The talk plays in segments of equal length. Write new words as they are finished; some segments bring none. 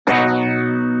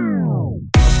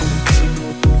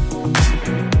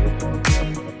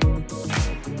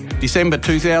December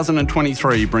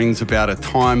 2023 brings about a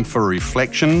time for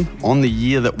reflection on the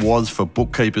year that was for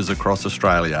bookkeepers across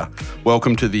Australia.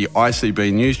 Welcome to the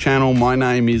ICB News Channel. My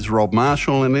name is Rob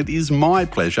Marshall and it is my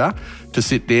pleasure to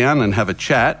sit down and have a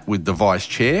chat with the Vice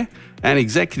Chair and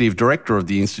Executive Director of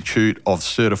the Institute of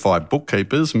Certified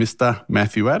Bookkeepers, Mr.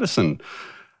 Matthew Addison.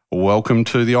 Welcome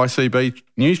to the ICB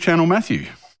News Channel, Matthew.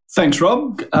 Thanks,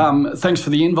 Rob. Thanks for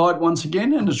the invite once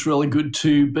again, and it's really good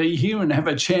to be here and have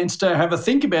a chance to have a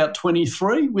think about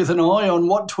 23 with an eye on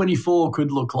what 24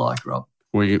 could look like, Rob.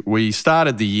 We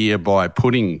started the year by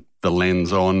putting the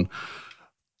lens on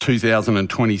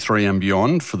 2023 and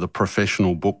beyond for the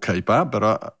professional bookkeeper,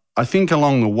 but I think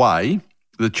along the way,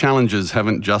 the challenges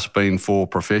haven't just been for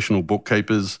professional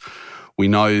bookkeepers. We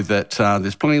know that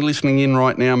there's plenty listening in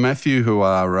right now, Matthew, who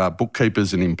are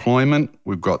bookkeepers in employment.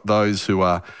 We've got those who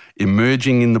are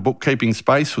emerging in the bookkeeping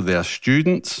space with our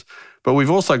students. But we've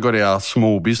also got our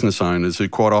small business owners who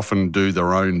quite often do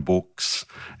their own books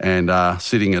and are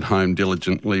sitting at home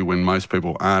diligently when most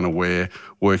people aren't aware,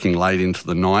 working late into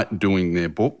the night doing their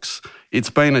books. It's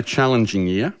been a challenging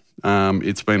year.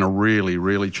 It's been a really,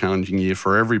 really challenging year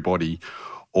for everybody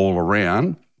all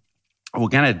around. We're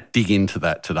going to dig into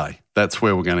that today. That's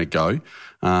where we're going to go.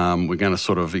 We're going to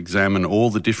sort of examine all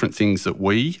the different things that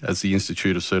we, as the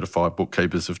Institute of Certified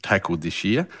Bookkeepers, have tackled this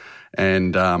year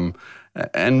and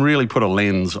really put a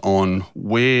lens on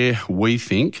where we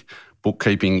think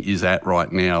bookkeeping is at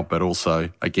right now, but also,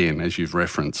 again, as you've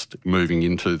referenced, moving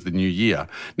into the new year.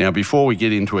 Now, before we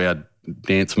get into our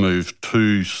dance move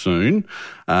too soon,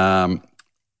 I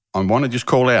want to just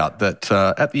call out that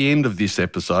at the end of this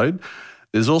episode,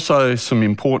 there's also some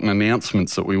important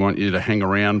announcements that we want you to hang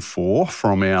around for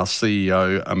from our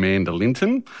CEO, Amanda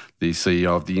Linton, the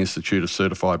CEO of the Institute of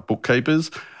Certified Bookkeepers,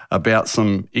 about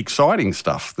some exciting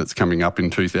stuff that's coming up in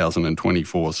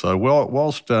 2024. So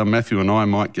whilst Matthew and I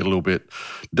might get a little bit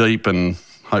deep and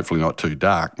hopefully not too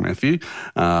dark, Matthew,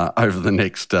 over the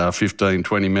next 15,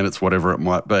 20 minutes, whatever it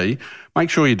might be, make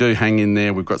sure you do hang in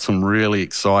there. We've got some really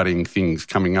exciting things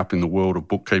coming up in the world of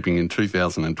bookkeeping in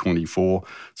 2024.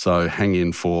 So hang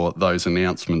in for those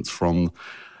announcements from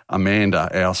Amanda,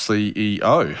 our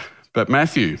CEO. But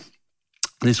Matthew,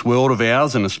 this world of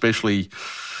ours, and especially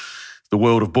the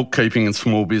world of bookkeeping and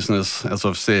small business, as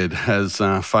I've said, has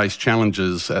faced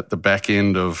challenges at the back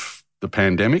end of the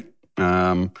pandemic.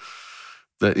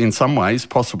 That in some ways,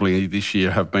 possibly this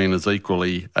year, have been as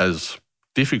equally as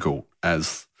difficult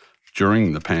as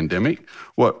during the pandemic.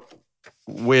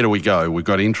 Where do we go? We've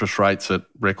got interest rates at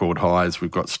record highs. We've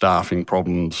got staffing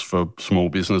problems for small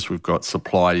business. We've got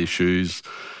supply issues,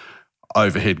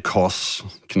 overhead costs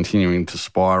continuing to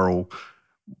spiral.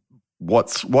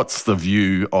 What's the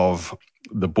view of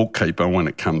the bookkeeper when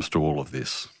it comes to all of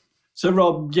this? So,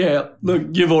 Rob, look,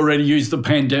 you've already used the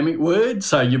pandemic word,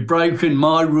 so you've broken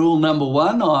my rule number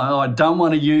one. I don't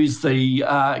want to use the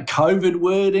COVID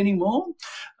word anymore.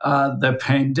 The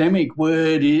pandemic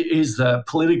word is the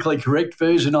politically correct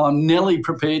version I'm nearly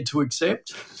prepared to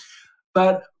accept.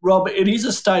 But, Rob, it is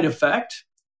a state of fact.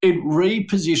 It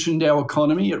repositioned our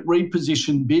economy. It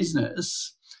repositioned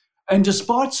business. And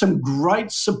despite some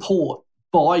great support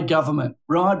by government,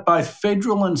 right, both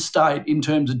federal and state in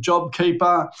terms of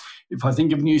JobKeeper, if I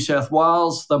think of New South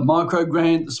Wales, the micro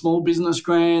grant, the small business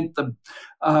grant, the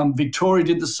Victoria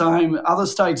did the same, other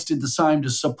states did the same to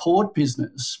support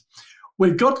business.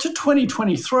 We've got to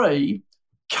 2023,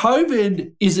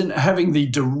 COVID isn't having the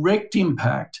direct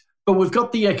impact, but we've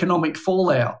got the economic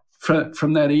fallout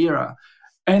from that era.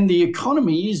 And the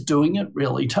economy is doing it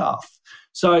really tough.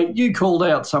 So you called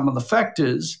out some of the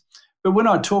factors, but when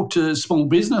I talk to Small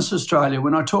Business Australia,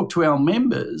 when I talk to our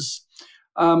members,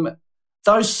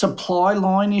 those supply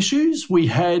line issues we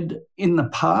had in the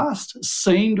past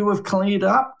seem to have cleared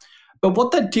up. But what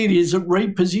that did is it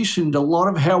repositioned a lot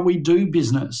of how we do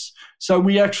business. So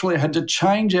we actually had to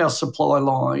change our supply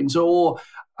lines or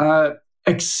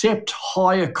accept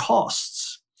higher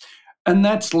costs. And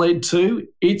that's led to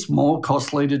it's more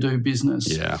costly to do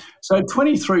business. Yeah. So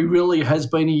 23 really has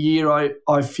been a year,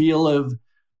 I feel, of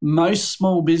most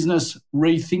small business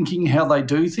rethinking how they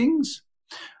do things,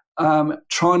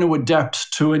 trying to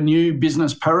adapt to a new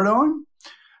business paradigm.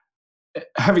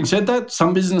 Having said that,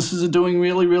 some businesses are doing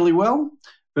really, really well.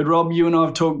 But Rob, you and I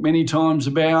have talked many times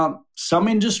about some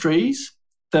industries,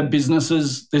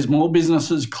 there's more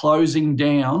businesses closing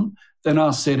down than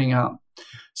are setting up.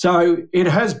 So it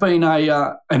has been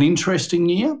an interesting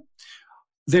year.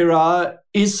 There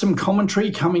is some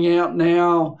commentary coming out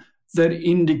now that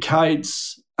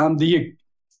indicates the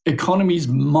economies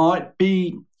might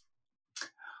be,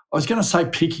 I was going to say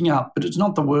picking up, but it's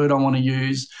not the word I want to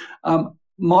use.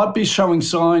 might be showing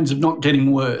signs of not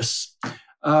getting worse.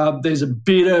 There's a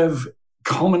bit of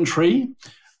commentary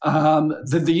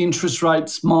that the interest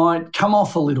rates might come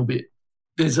off a little bit.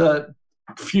 There's a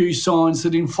few signs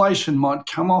that inflation might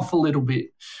come off a little bit.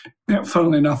 Now,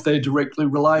 funnily enough, they're directly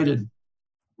related.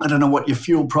 I don't know what your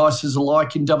fuel prices are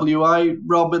like in WA,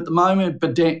 Rob, at the moment,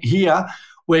 but here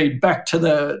we're back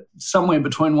to somewhere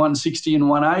between 160 and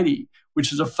 180,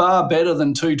 which is a far better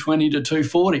than 220 to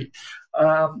 240.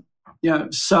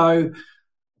 So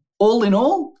all in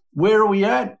all, where are we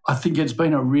at? I think it's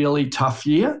been a really tough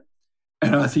year.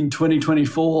 And I think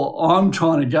 2024, I'm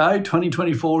trying to go,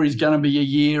 2024 is going to be a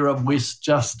year of us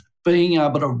just being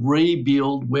able to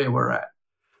rebuild where we're at.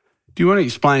 Do you want to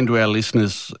explain to our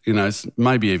listeners,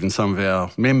 maybe even some of our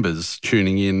members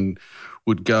tuning in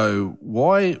would go,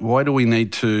 why do we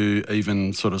need to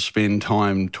even sort of spend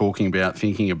time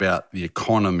thinking about the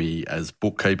economy as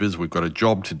bookkeepers? We've got a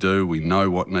job to do. We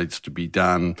know what needs to be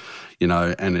done,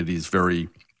 and it is very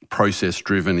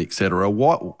process-driven, etc.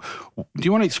 Do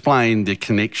you want to explain the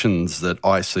connections that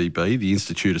ICB, the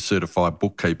Institute of Certified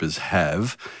Bookkeepers,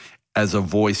 have as a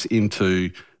voice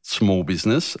into small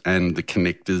business and the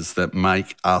connectors that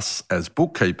make us as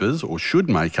bookkeepers, or should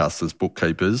make us as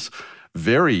bookkeepers,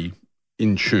 very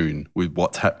in tune with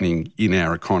what's happening in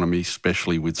our economy,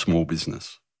 especially with small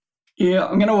business? Yeah,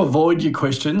 I'm going to avoid your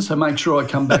question, so make sure I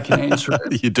come back and answer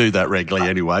it. You do that regularly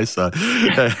anyway, so...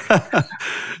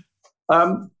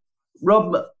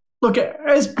 Rob, look,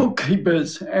 as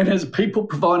bookkeepers and as people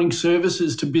providing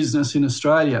services to business in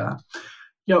Australia,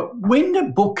 when do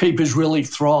bookkeepers really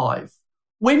thrive?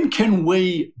 When can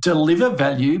we deliver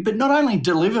value, but not only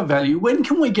deliver value, when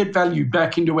can we get value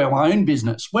back into our own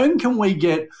business? When can we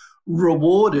get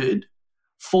rewarded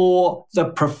for the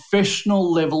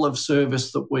professional level of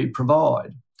service that we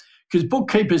provide? Because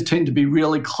bookkeepers tend to be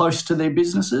really close to their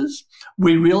businesses.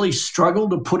 We really struggle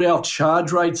to put our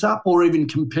charge rates up or even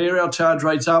compare our charge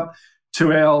rates up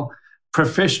to our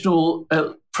professional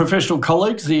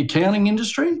colleagues, the accounting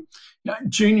industry.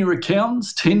 Junior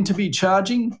accountants tend to be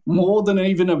charging more than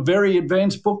even a very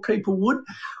advanced bookkeeper would.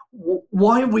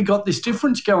 Why have we got this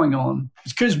difference going on?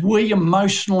 It's because we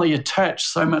emotionally attach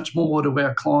so much more to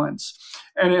our clients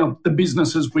and the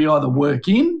businesses we either work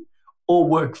in or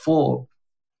work for.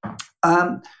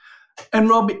 And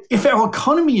Rob, if our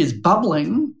economy is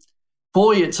bubbling,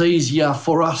 boy, it's easier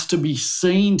for us to be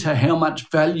seen to how much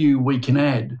value we can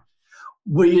add.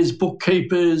 We as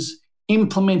bookkeepers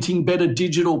implementing better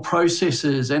digital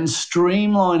processes and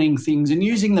streamlining things and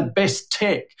using the best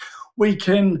tech, we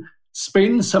can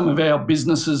spend some of our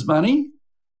business's money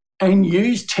and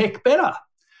use tech better.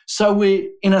 So we're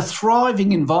in a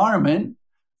thriving environment,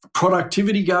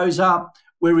 productivity goes up,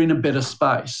 we're in a better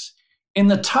space. In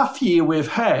the tough year we've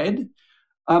had,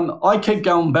 I keep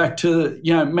going back to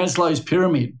Maslow's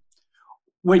pyramid.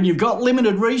 When you've got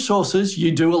limited resources,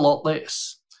 you do a lot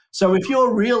less. So if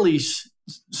you're really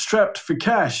strapped for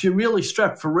cash, you're really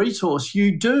strapped for resource,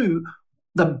 you do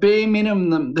the bare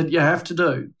minimum that you have to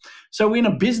do. So in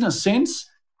a business sense,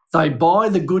 they buy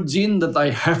the goods in that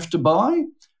they have to buy,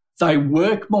 they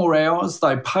work more hours,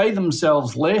 they pay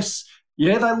themselves less.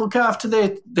 Yeah, they look after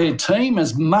their team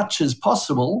as much as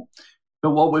possible.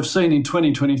 But what we've seen in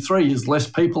 2023 is less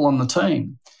people on the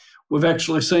team. We've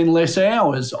actually seen less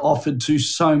hours offered to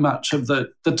so much of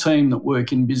the team that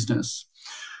work in business.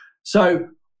 So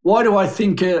why do I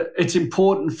think it's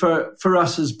important for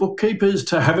us as bookkeepers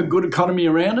to have a good economy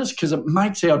around us? Because it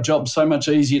makes our job so much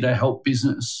easier to help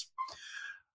business.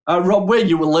 Rob, where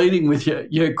you were leading with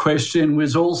your question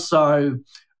was also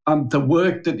the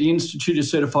work that the Institute of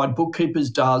Certified Bookkeepers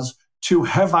does to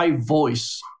have a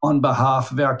voice on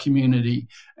behalf of our community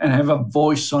and have a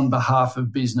voice on behalf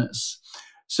of business.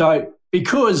 So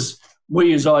because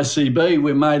we as ICB,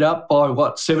 we're made up by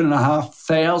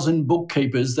 7,500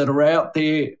 bookkeepers that are out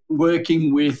there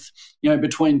working with,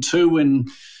 between 2 and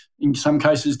in some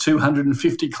cases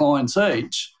 250 clients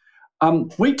each.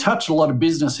 We touch a lot of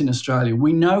business in Australia.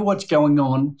 We know what's going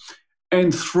on,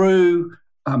 and through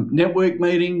network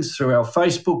meetings, through our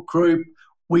Facebook group,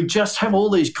 we just have all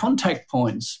these contact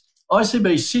points.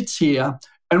 ICB sits here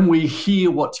and we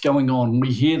hear what's going on.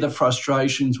 We hear the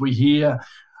frustrations. We hear,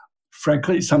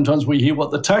 frankly, sometimes we hear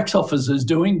what the tax office is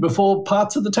doing before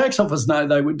parts of the tax office know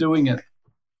they were doing it.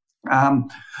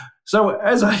 So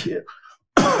as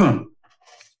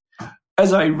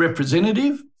a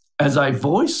representative, as a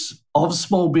voice of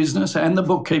small business and the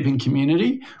bookkeeping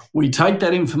community, we take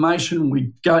that information,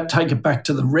 we take it back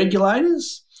to the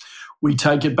regulators, we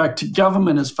take it back to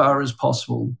government as far as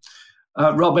possible.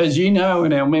 Rob, as you know,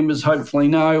 and our members hopefully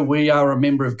know, we are a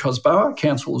member of COSBOA,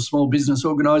 Council of Small Business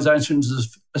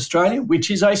Organisations Australia,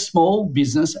 which is a small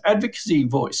business advocacy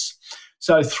voice.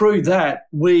 So through that,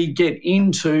 we get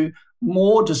into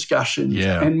more discussions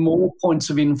and more points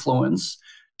of influence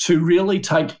to really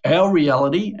take our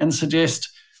reality and suggest,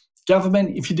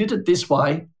 government, if you did it this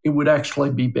way, it would actually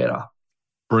be better.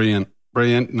 Brilliant.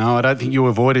 No, I don't think you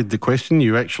avoided the question.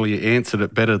 You actually answered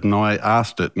it better than I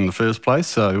asked it in the first place.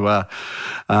 So,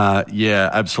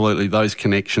 absolutely, those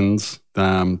connections,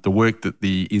 the work that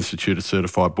the Institute of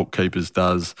Certified Bookkeepers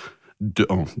does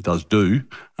do,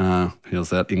 how's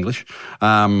that English,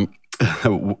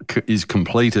 is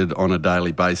completed on a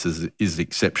daily basis is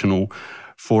exceptional.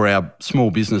 For our small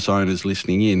business owners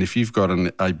listening in, if you've got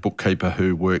a bookkeeper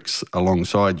who works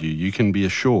alongside you, you can be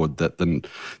assured that the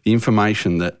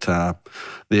information that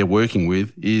they're working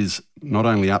with is not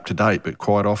only up to date, but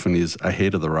quite often is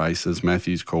ahead of the race, as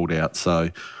Matthew's called out. So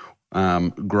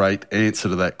great answer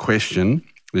to that question.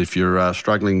 If you're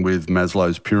struggling with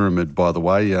Maslow's pyramid, by the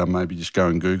way, maybe just go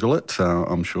and Google it.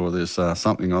 I'm sure there's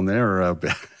something on there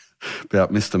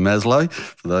about Mr. Maslow,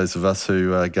 for those of us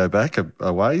who go back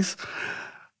a ways.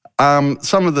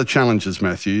 Some of the challenges,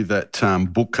 Matthew, that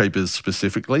bookkeepers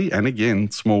specifically, and again,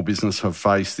 small business have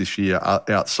faced this year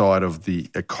outside of the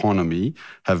economy,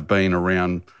 have been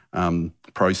around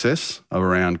process,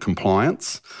 around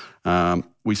compliance.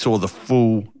 We saw the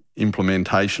full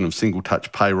implementation of single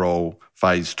touch payroll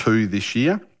phase 2 this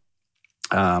year.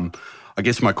 I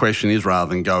guess my question is, rather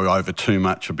than go over too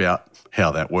much about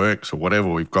how that works or whatever,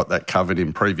 we've got that covered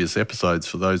in previous episodes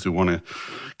for those who want to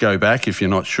go back if you're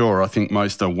not sure. I think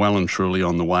most are well and truly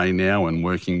on the way now and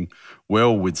working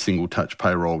well with single touch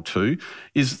payroll too.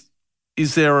 Is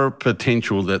there a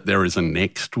potential that there is a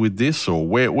next with this, or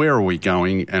where are we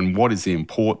going, and what is the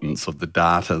importance of the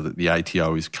data that the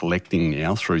ATO is collecting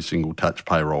now through single touch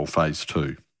payroll phase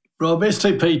 2? Rob,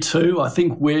 STP2, I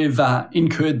think we've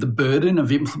incurred the burden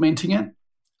of implementing it.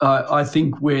 I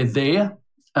think we're there.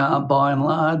 By and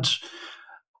large,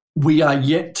 we are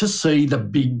yet to see the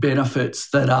big benefits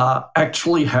that are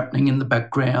actually happening in the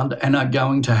background and are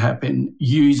going to happen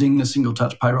using the Single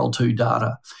Touch Payroll 2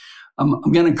 data. I'm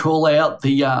going to call out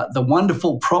the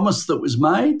wonderful promise that was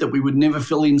made that we would never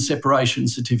fill in separation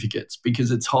certificates because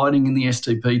it's hiding in the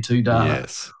STP2 data.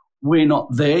 Yes. We're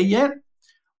not there yet.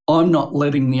 I'm not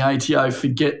letting the ATO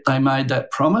forget they made that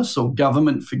promise, or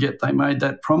government forget they made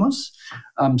that promise.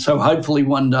 So hopefully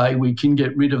one day we can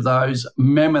get rid of those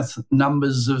mammoth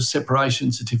numbers of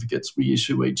separation certificates we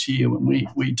issue each year when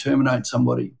we terminate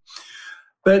somebody.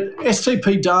 But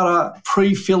STP data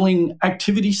pre-filling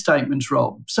activity statements,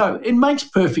 Rob. So it makes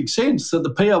perfect sense that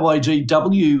the PAYG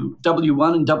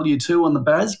W1 and W2 on the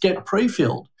BAS get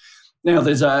pre-filled. Now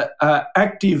there's a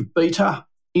active beta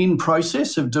in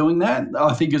process of doing that.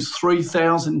 I think it's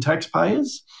 3,000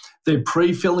 taxpayers. They're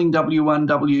pre-filling W1,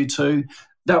 W2.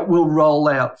 That will roll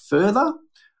out further,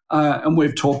 and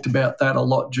we've talked about that a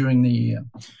lot during the year.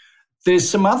 There's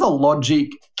some other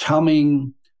logic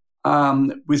coming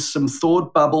with some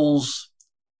thought bubbles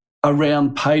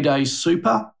around payday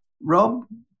super, Rob.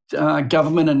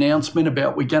 Government announcement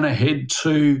about we're going to head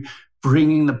to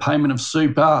bringing the payment of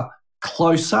super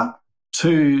closer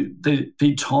to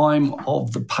the time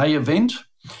of the pay event.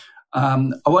 I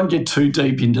won't get too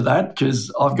deep into that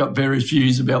because I've got various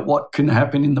views about what can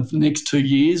happen in the next 2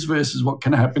 years versus what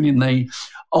can happen in the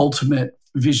ultimate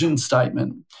vision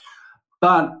statement.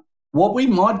 But what we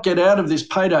might get out of this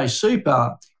payday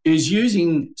super is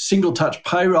using single touch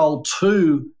payroll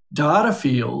 2 data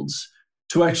fields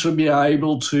to actually be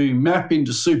able to map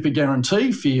into super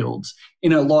guarantee fields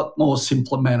in a lot more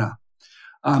simpler manner.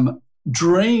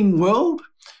 Dream world,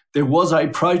 there was a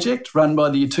project run by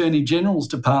the Attorney General's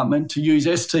Department to use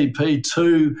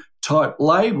STP2 type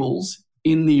labels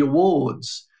in the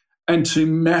awards and to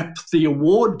map the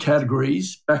award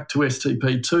categories back to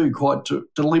STP2 quite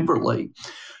deliberately.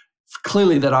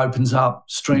 Clearly that opens up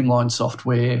streamlined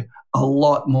software, a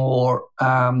lot more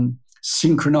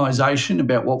synchronisation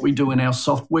about what we do in our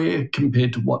software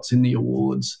compared to what's in the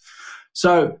awards.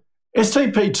 So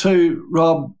STP2,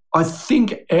 Rob, I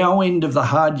think our end of the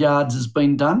hard yards has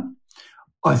been done.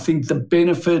 I think the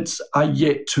benefits are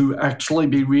yet to actually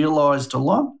be realised a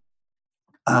lot.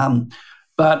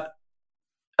 But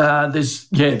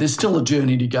there's still a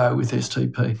journey to go with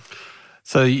STP.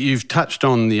 So you've touched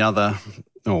on the other,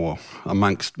 or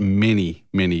amongst many,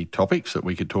 many topics that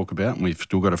we could talk about, and we've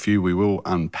still got a few we will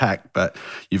unpack, but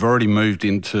you've already moved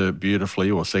into beautifully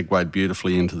or segued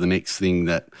beautifully into the next thing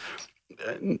that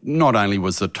not only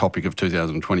was the topic of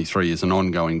 2023 is an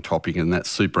ongoing topic, and that's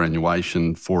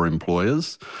superannuation for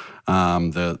employers,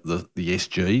 the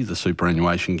SG, the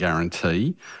superannuation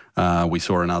guarantee. We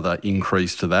saw another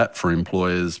increase to that for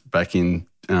employers back in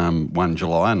 1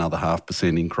 July, another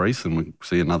 0.5% increase, and we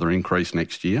see another increase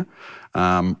next year.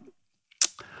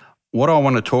 What I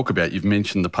want to talk about, you've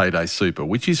mentioned the payday super,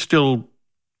 which is still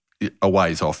a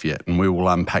ways off yet, and we will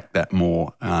unpack that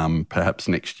more perhaps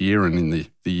next year and in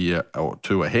the year or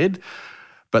two ahead.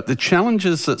 But the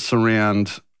challenges that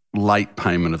surround late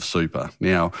payment of super.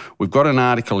 Now, we've got an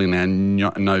article in our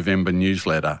November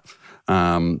newsletter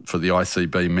for the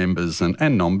ICB members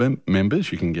and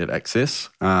non-members, you can get access,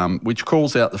 which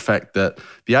calls out the fact that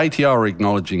the ATO are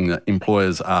acknowledging that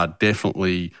employers are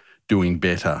definitely doing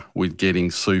better with getting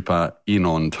super in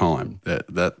on time.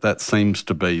 That seems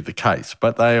to be the case.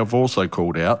 But they have also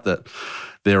called out that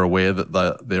they're aware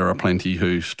that there are plenty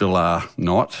who still are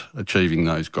not achieving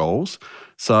those goals.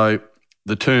 So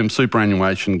the term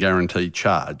superannuation guarantee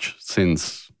charge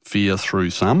sends fear through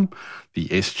some, the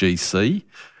SGC.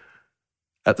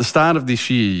 At the start of this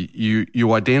year,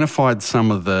 you identified some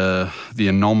of the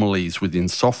anomalies within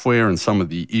software and some of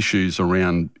the issues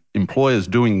around employers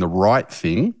doing the right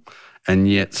thing and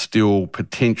yet still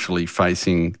potentially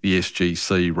facing the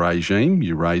SGC regime.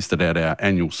 You raised it at our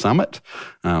annual summit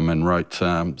and wrote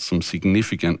some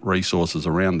significant resources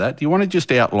around that. Do you want to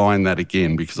just outline that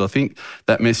again? Because I think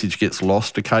that message gets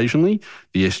lost occasionally.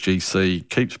 The SGC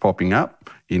keeps popping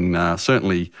up in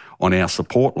certainly on our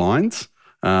support lines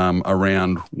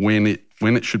around when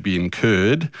it should be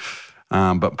incurred,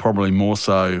 but probably more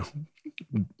so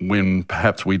when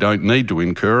perhaps we don't need to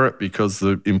incur it because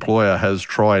the employer has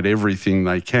tried everything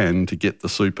they can to get the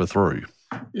super through.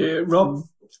 Yeah, Rob,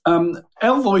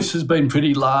 our voice has been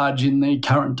pretty large in the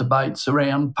current debates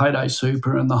around payday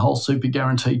super and the whole super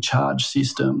guarantee charge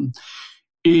system.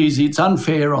 It's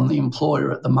unfair on the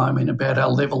employer at the moment about our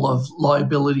level of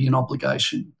liability and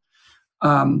obligation.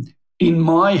 In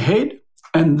my head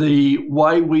and the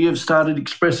way we have started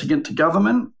expressing it to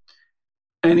government,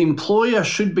 an employer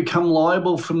should become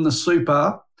liable from the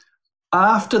super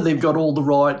after they've got all the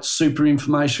right super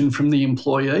information from the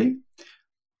employee.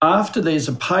 After there's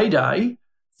a payday,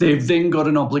 they've then got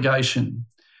an obligation.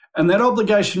 And that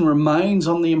obligation remains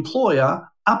on the employer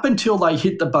up until they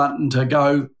hit the button to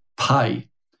go pay.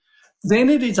 Then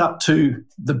it is up to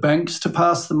the banks to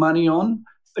pass the money on,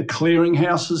 the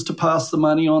clearinghouses to pass the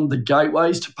money on, the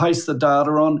gateways to paste the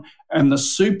data on, and the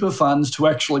super funds to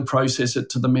actually process it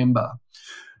to the member.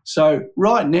 So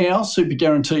right now, super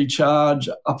guarantee charge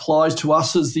applies to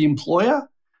us as the employer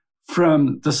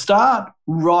from the start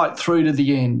right through to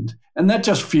the end. And that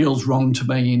just feels wrong to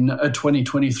me in a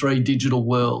 2023 digital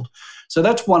world. So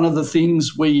that's one of the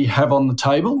things we have on the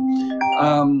table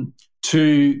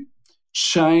to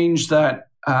change that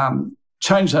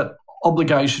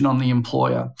obligation on the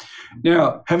employer.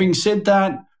 Now, having said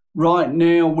that, right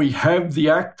now we have the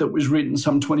Act that was written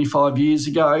some 25 years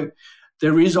ago.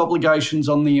 There is obligations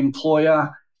on the employer.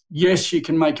 Yes, you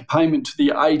can make a payment to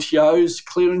the ATO's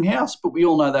clearinghouse, but we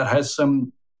all know that has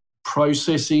some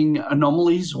processing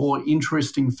anomalies or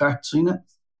interesting facts in it.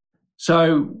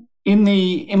 So in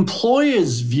the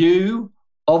employer's view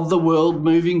of the world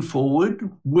moving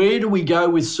forward, where do we go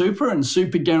with super and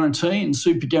super guarantee and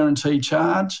super guarantee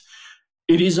charge?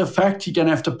 It is a fact you're going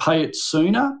to have to pay it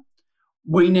sooner.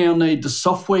 We now need the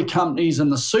software companies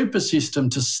and the super system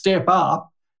to step up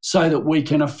so that we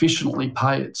can efficiently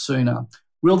pay it sooner.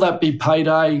 Will that be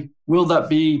payday? Will that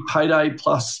be payday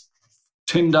plus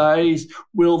 10 days?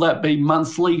 Will that be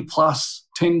monthly plus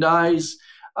 10 days?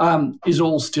 Is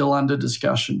all still under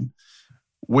discussion.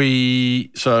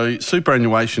 So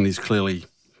superannuation is clearly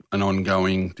an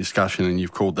ongoing discussion, and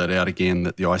you've called that out again,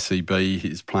 that the ICB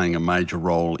is playing a major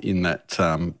role in that,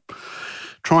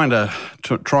 trying to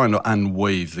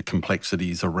unweave the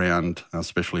complexities around,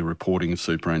 especially reporting of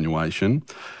superannuation.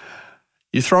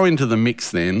 You throw into the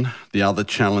mix then the other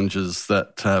challenges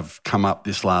that have come up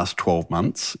this last 12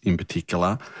 months in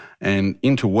particular, and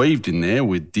interweaved in there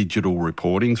with digital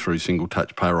reporting through Single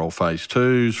Touch Payroll Phase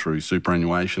 2, through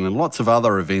superannuation and lots of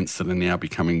other events that are now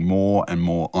becoming more and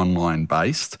more online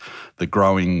based, the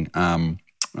growing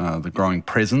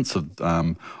presence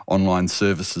of online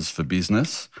services for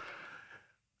business.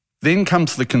 Then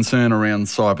comes the concern around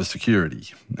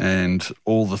cybersecurity and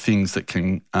all the things that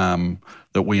can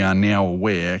that we are now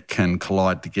aware can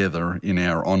collide together in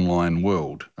our online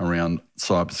world around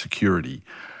cybersecurity.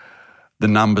 The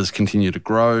numbers continue to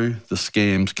grow, the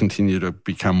scams continue to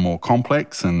become more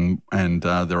complex, and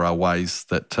there are ways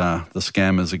that the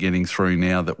scammers are getting through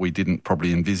now that we didn't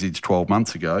probably envisage 12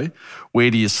 months ago.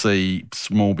 Where do you see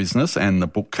small business and the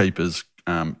bookkeepers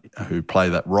who play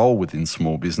that role within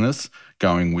small business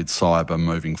going with cyber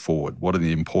moving forward? What are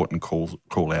the important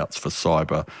call outs for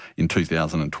cyber in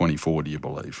 2024, do you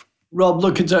believe? Rob,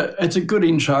 look, it's a good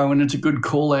intro and it's a good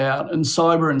call out, and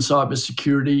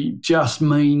cybersecurity just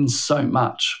means so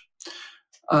much.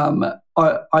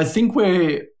 I think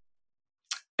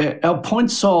our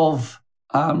points of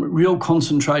real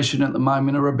concentration at the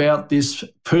moment are about this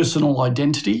personal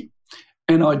identity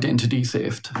and identity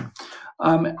theft.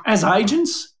 As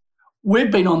agents,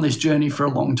 we've been on this journey for a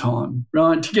long time,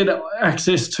 right? To get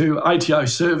access to ATO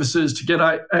services, to get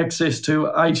access to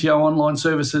ATO online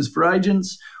services for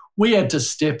agents, we had to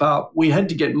step up. We had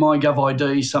to get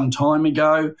MyGovID some time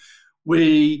ago.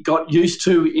 We got used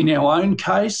to, in our own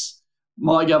case,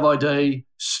 MyGovID,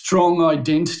 strong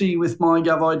identity with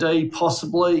MyGovID,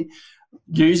 possibly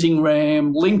using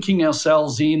RAM, linking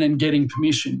ourselves in and getting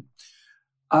permission.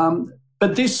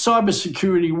 But this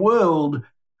cybersecurity world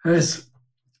has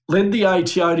led the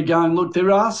ATO to going, look,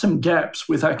 there are some gaps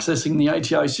with accessing the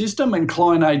ATO system, and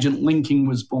client agent linking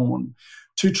was born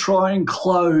to try and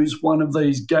close one of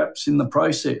these gaps in the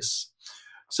process.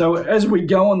 So as we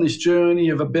go on this journey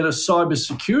of a better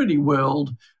cybersecurity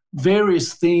world,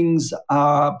 various things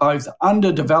are both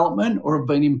under development or have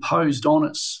been imposed on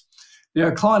us.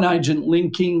 Now, client agent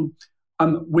linking,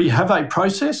 we have a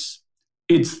process.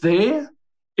 It's there.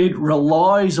 It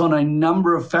relies on a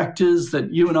number of factors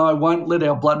that you and I won't let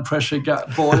our blood pressure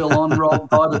boil on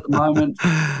right at the moment.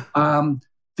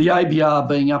 The ABR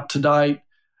being up to date,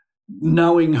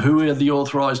 knowing who are the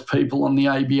authorised people on the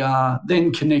ABR,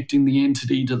 then connecting the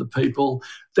entity to the people.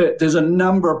 There's a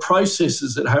number of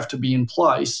processes that have to be in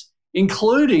place,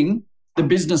 including the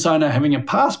business owner having a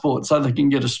passport so they can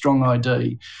get a strong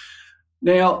ID.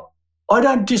 Now, I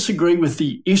don't disagree with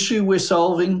the issue we're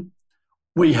solving.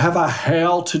 We have a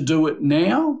how to do it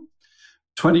now.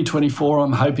 2024,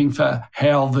 I'm hoping for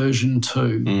how version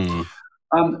 2.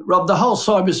 Rob, the whole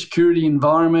cybersecurity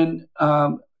environment,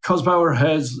 Cosbauer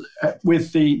has,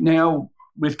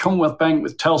 with Commonwealth Bank,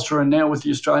 with Telstra, and now with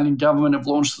the Australian government, have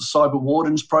launched the Cyber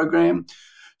Wardens program.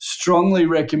 Strongly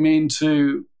recommend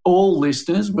to all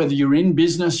listeners, whether you're in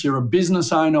business, you're a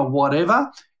business owner,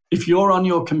 whatever, if you're on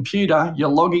your computer, you're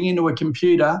logging into a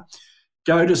computer,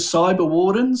 go to Cyber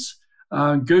Wardens,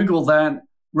 Google that,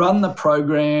 run the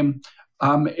program.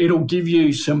 It'll give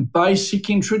you some basic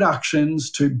introductions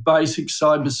to basic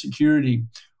cybersecurity.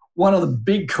 One of the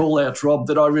big call-outs, Rob,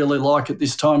 that I really like at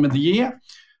this time of the year,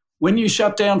 when you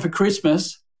shut down for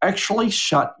Christmas, actually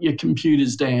shut your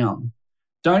computers down.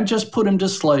 Don't just put them to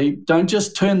sleep. Don't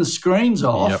just turn the screens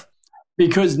off,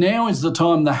 because now is the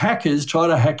time the hackers try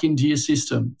to hack into your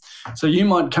system. So you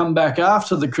might come back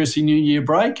after the Chrissy New Year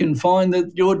break and find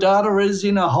that your data is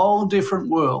in a whole different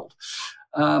world.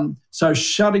 So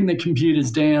shutting the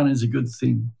computers down is a good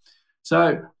thing. So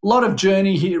a lot of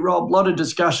journey here, Rob, a lot of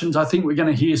discussions. I think we're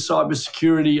going to hear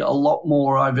cybersecurity a lot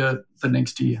more over the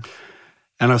next year.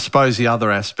 And I suppose the other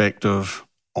aspect of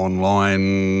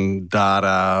online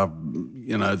data,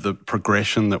 the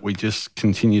progression that we just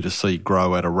continue to see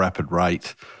grow at a rapid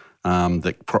rate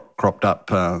that cropped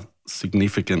up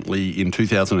significantly in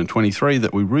 2023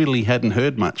 that we really hadn't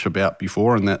heard much about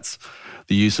before, and that's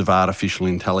the use of artificial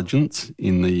intelligence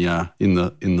in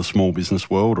the small business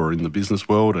world, or in the business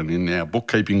world, and in our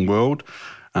bookkeeping world.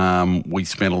 We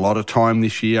spent a lot of time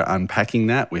this year unpacking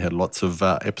that. We had lots of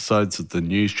episodes of the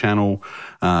news channel.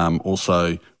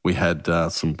 Also, we had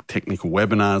some technical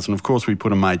webinars, and of course we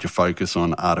put a major focus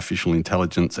on artificial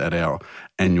intelligence at our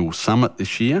annual summit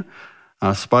this year.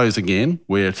 I suppose, again,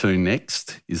 where to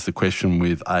next is the question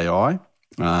with AI.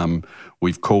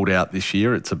 We've called out this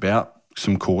year, it's about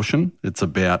some caution. It's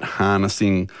about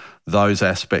harnessing those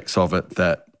aspects of it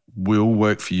that will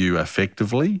work for you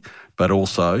effectively, but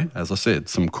also, as I said,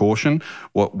 some caution.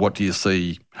 What do you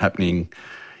see happening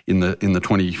in the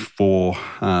 24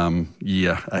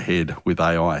 year ahead with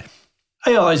AI?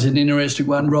 AI is an interesting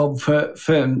one, Rob, for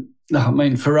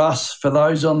us, for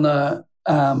those on the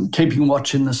keeping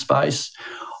watch in the space.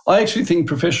 I actually think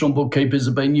professional bookkeepers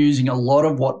have been using a lot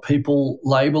of what people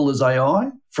label as AI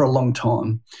for a long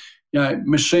time.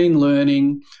 Machine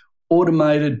learning,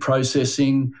 automated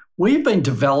processing. We've been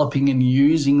developing and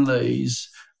using these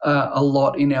a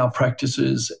lot in our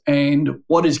practices, and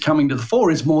what is coming to the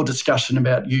fore is more discussion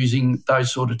about using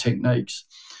those sort of techniques.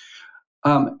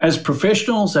 As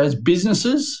professionals, as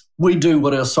businesses, we do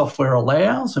what our software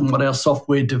allows and what our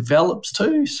software develops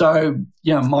to. So,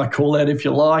 my call out, if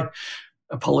you like,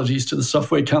 apologies to the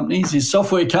software companies, is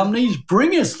software companies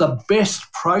bring us the best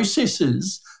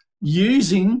processes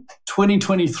using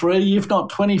 2023, if not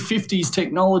 2050's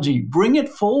technology. Bring it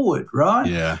forward, right?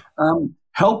 Yeah.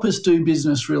 Help us do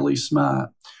business really smart.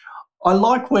 I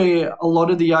like where a lot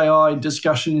of the AI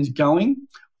discussion is going.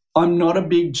 I'm not a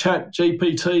big Chat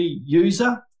GPT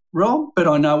user. Rob, but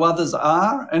I know others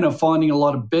are and are finding a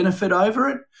lot of benefit over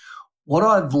it. What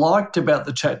I've liked about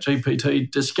the ChatGPT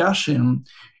discussion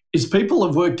is people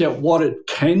have worked out what it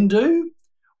can do,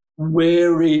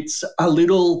 where it's a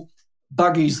little,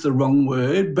 buggy's the wrong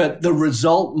word, but the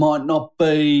result might not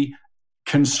be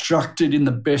constructed in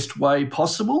the best way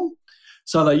possible.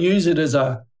 So they use it as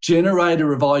a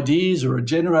generator of ideas or a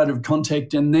generator of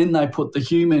content, and then they put the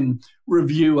human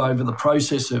review over the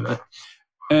process of it.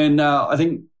 And I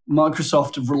think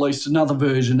Microsoft have released another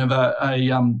version of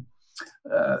a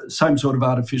same sort of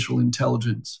artificial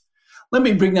intelligence. Let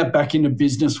me bring that back into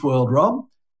business world, Rob.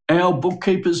 Our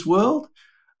bookkeepers world,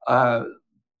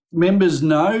 members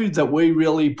know that we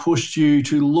really pushed you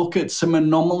to look at some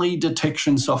anomaly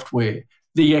detection software,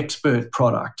 the Expert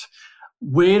product.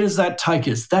 Where does that take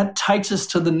us? That takes us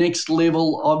to the next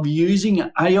level of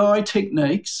using AI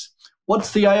techniques.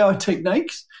 What's the AI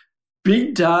techniques?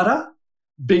 Big data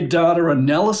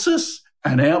analysis,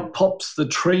 and out pops the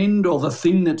trend or the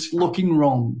thing that's looking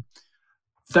wrong.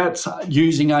 That's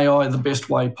using AI the best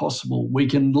way possible. We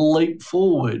can leap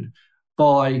forward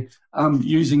by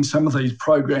using some of these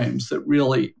programs that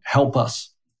really help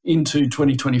us into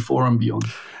 2024 and beyond.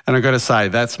 And I've got to say,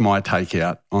 that's my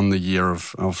takeout on the year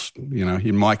of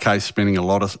in my case, spending a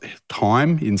lot of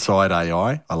time inside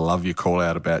AI. I love your call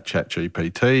out about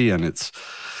ChatGPT and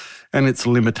its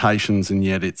limitations, and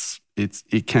yet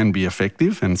it can be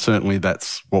effective. And certainly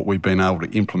that's what we've been able to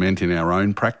implement in our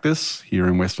own practice here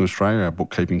in Western Australia, our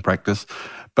bookkeeping practice.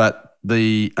 But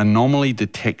the anomaly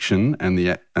detection and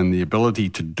the ability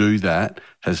to do that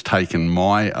has taken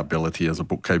my ability as a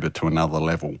bookkeeper to another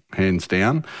level, hands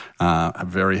down. I'm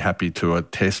very happy to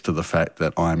attest to the fact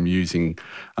that I'm using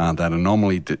that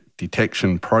anomaly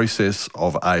detection process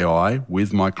of AI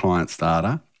with my clients'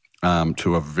 data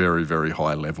to a very, very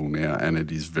high level now, and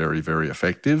it is very, very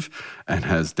effective and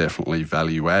has definitely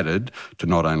value added to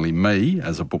not only me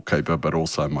as a bookkeeper but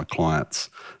also my clients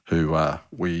who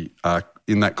we are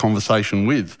in that conversation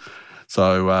with.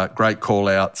 So great call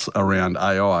outs around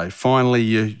AI. Finally,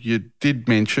 you did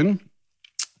mention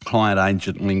client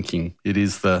agent linking. It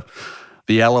is the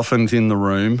elephant in the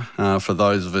room for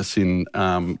those of us in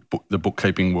the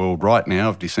bookkeeping world right now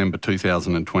of December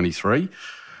 2023.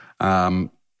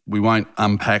 We won't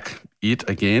unpack it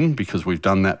again because we've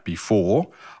done that before.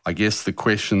 I guess the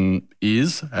question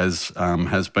is, as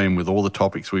has been with all the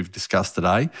topics we've discussed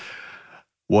today,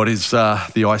 what is the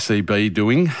ICB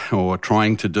doing or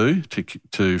trying to do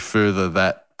to further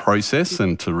that process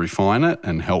and to refine it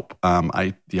and help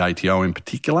the ATO in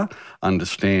particular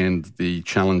understand the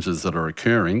challenges that are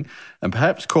occurring, and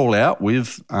perhaps call out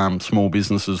with small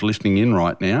businesses listening in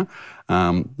right now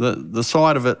the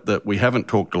side of it that we haven't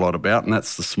talked a lot about, and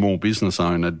that's the small business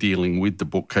owner dealing with the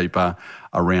bookkeeper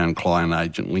around client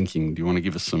agent linking. Do you want to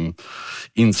give us some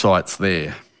insights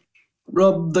there?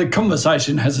 Rob, the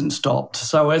conversation hasn't stopped.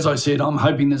 So as I said, I'm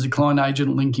hoping there's a client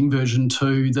agent linking version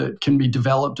 2 that can be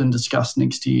developed and discussed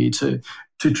next year to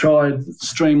try and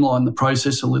streamline the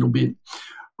process a little bit.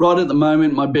 Right at the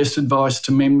moment, my best advice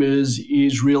to members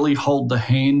is really hold the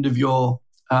hand of your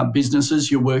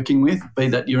businesses you're working with, be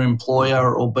that your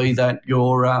employer or be that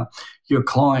your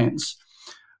clients.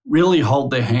 Really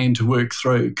hold their hand to work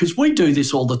through, because we do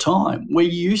this all the time. We're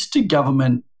used to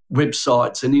government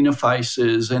websites and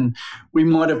interfaces, and we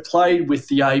might have played with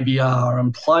the ABR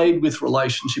and played with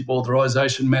Relationship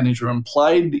Authorisation Manager and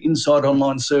played inside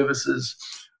online services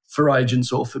for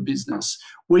agents or for business.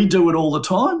 We do it all the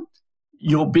time.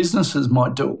 Your businesses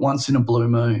might do it once in a blue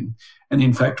moon. And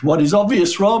in fact, what is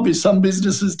obvious, Rob, is some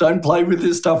businesses don't play with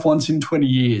this stuff once in 20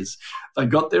 years. They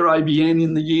got their ABN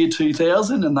in the year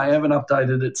 2000 and they haven't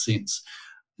updated it since.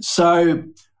 So,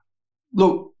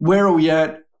 look, where are we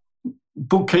at?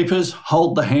 Bookkeepers,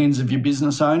 hold the hands of your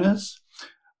business owners.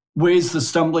 Where's the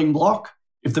stumbling block?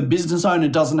 If the business owner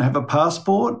doesn't have a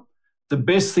passport, the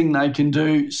best thing they can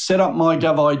do, set up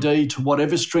MyGovID to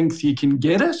whatever strength you can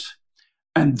get it,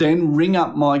 and then ring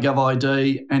up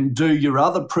MyGovID and do your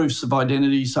other proofs of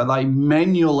identity so they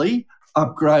manually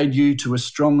upgrade you to a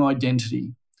strong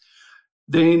identity.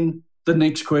 Then the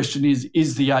next question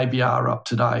is the ABR up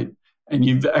to date? And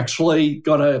you've actually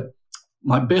got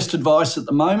my best advice at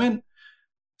the moment,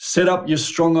 set up your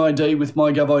strong ID with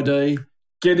MyGovID,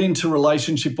 get into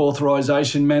Relationship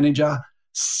Authorisation Manager,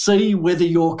 see whether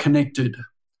you're connected.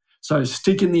 So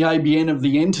stick in the ABN of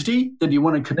the entity that you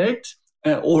want to connect,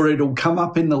 or it'll come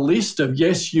up in the list of,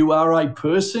 yes, you are a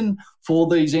person for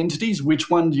these entities.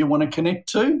 Which one do you want to connect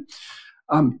to?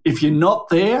 If you're not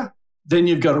there, then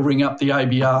you've got to ring up the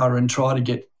ABR and try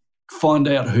to find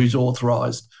out who's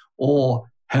authorised or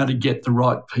how to get the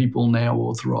right people now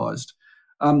authorised.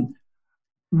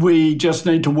 We just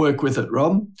need to work with it,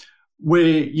 Rob. Where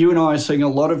you and I are seeing a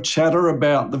lot of chatter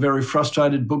about the very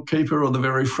frustrated bookkeeper or the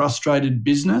very frustrated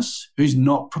business who's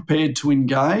not prepared to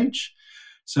engage.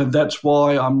 So that's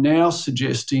why I'm now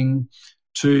suggesting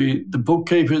to the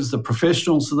bookkeepers, the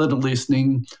professionals that are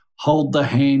listening, hold the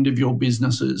hand of your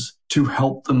businesses to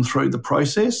help them through the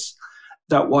process.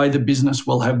 That way the business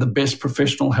will have the best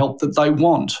professional help that they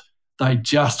want. They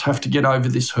just have to get over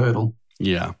this hurdle.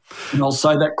 Yeah. And I'll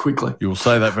say that quickly. You'll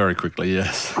say that very quickly,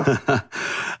 yes.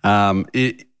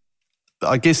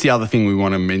 I guess the other thing we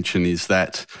want to mention is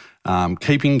that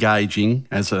keep engaging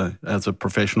as a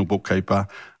professional bookkeeper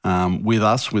with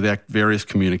us, with our various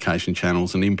communication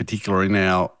channels, and in particular on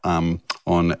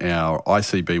our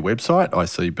ICB website,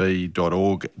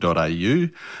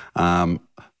 icb.org.au,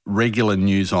 regular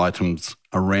news items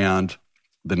around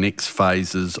the next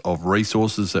phases of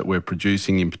resources that we're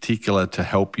producing, in particular to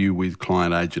help you with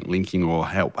client-agent linking or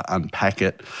help unpack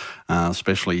it,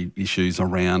 especially issues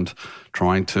around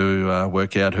trying to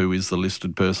work out who is the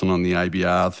listed person on the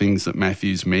ABR, things that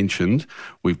Matthew's mentioned.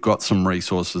 We've got some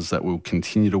resources that we'll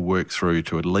continue to work through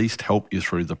to at least help you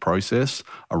through the process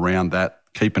around that.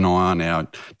 Keep an eye on our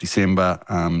December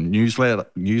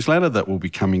newsletter that will be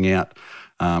coming out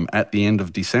at the end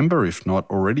of December, if not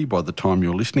already by the time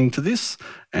you're listening to this.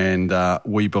 And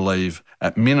we believe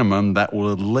at minimum that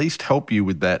will at least help you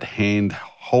with that hand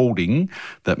holding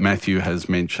that Matthew has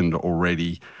mentioned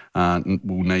already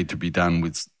will need to be done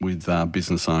with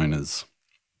business owners.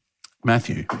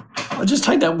 Matthew. I'll just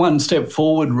take that one step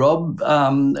forward, Rob.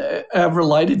 Our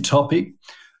related topic,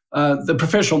 the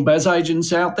professional BAS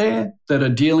agents out there that are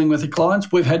dealing with the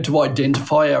clients, we've had to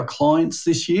identify our clients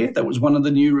this year. That was one of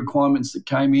the new requirements that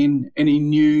came in. Any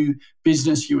new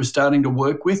business you were starting to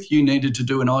work with, you needed to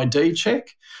do an ID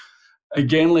check.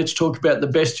 Again, let's talk about the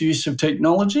best use of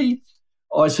technology.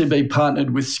 ICB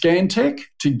partnered with Scantech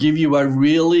to give you a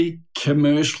really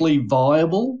commercially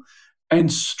viable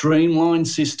and streamlined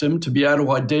system to be able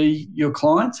to ID your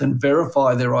clients and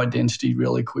verify their identity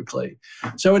really quickly.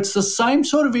 So it's the same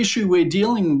sort of issue we're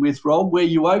dealing with, Rob, where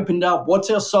you opened up, what's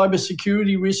our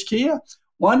cybersecurity risk here?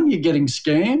 One, you're getting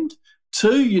scammed.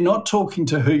 Two, you're not talking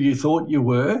to who you thought you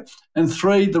were. And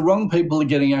three, the wrong people are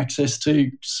getting access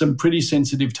to some pretty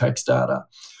sensitive tax data.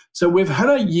 So we've had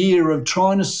a year of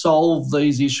trying to solve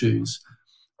these issues.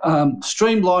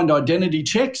 Streamlined identity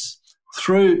checks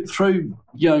through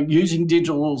using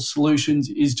digital solutions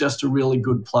is just a really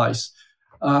good place.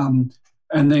 And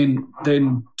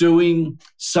then doing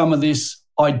some of this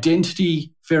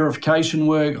identity verification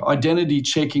work, identity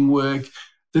checking work.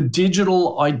 The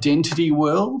digital identity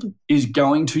world is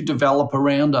going to develop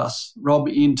around us, Rob,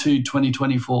 into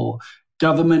 2024.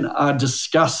 Government are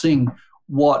discussing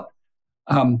what,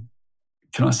 can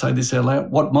I say this out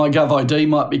loud, what MyGov ID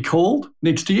might be called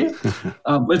next year.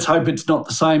 Let's hope it's not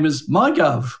the same as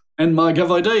MyGov and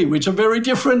MyGov ID, which are very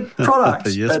different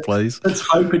products. Yes, please. Let's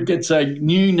hope it gets a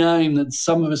new name that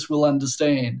some of us will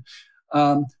understand.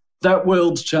 That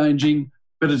world's changing,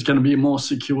 but it's going to be a more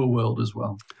secure world as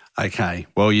well. Okay.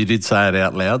 Well, you did say it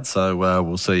out loud, so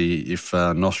we'll see if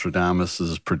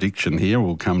Nostradamus' prediction here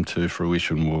will come to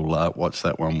fruition. We'll watch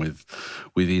that one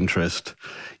with interest.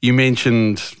 You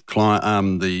mentioned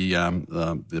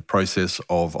the process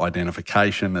of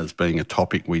identification as being a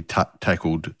topic we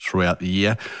tackled throughout the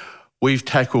year. We've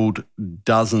tackled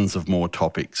dozens of more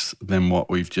topics than what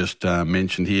we've just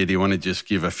mentioned here. Do you want to just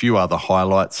give a few other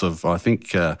highlights of, I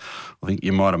think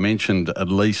you might have mentioned at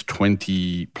least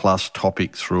 20 plus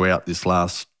topics throughout this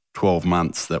last 12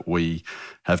 months that we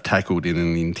have tackled in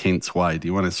an intense way. Do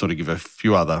you want to sort of give a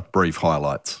few other brief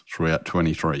highlights throughout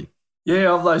 23?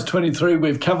 Yeah, of those 23,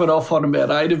 we've covered off on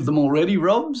about 8 of them already,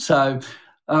 Rob. So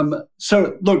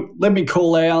look, let me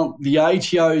call out the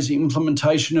ATO's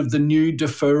implementation of the new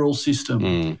deferral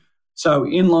system. So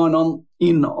in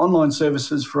online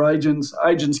services for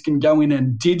agents can go in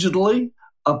and digitally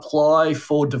apply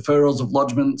for deferrals of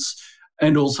lodgements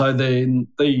and also then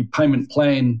the payment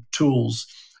plan tools.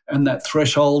 And that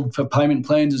threshold for payment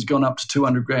plans has gone up to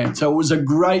 $200,000. So it was a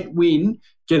great win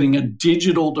getting a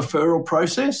digital deferral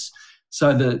process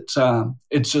so that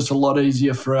it's just a lot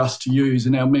easier for us to use,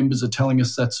 and our members are telling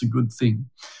us that's a good thing.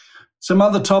 Some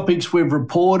other topics we've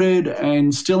reported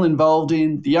and still involved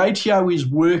in, the ATO is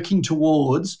working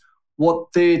towards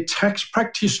what their tax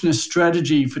practitioner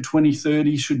strategy for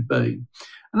 2030 should be.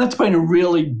 And that's been a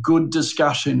really good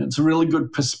discussion. It's a really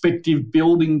good perspective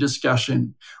building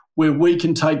discussion where we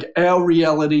can take our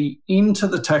reality into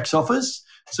the tax office.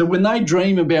 So when they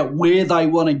dream about where they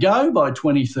want to go by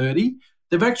 2030,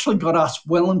 they've actually got us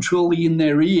well and truly in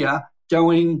their ear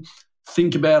going,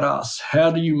 think about us. How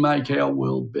do you make our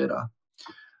world better?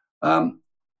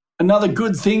 Another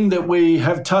good thing that we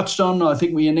have touched on, I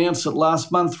think we announced it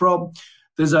last month, Rob,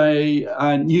 there's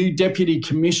a new Deputy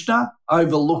Commissioner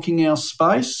overlooking our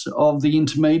space of the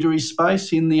intermediary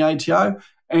space in the ATO.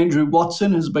 Andrew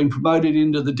Watson has been promoted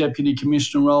into the Deputy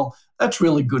Commissioner role. That's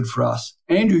really good for us.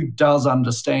 Andrew does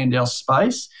understand our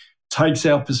space, takes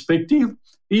our perspective.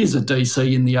 He is a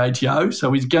DC in the ATO,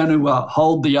 so he's going to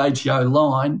hold the ATO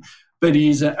line, but he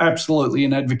is absolutely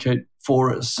an advocate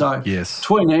for us. So yes.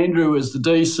 Between Andrew as the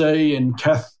DC and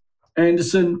Kath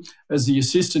Anderson as the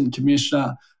Assistant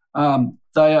Commissioner,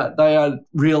 they are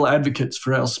real advocates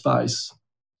for our space.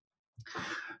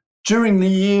 During the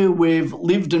year, we've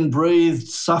lived and breathed,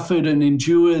 suffered and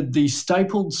endured the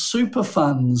stapled super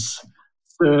funds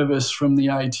service from the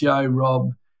ATO,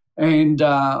 Rob. And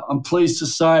I'm pleased to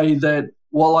say that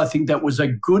while I think that was a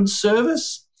good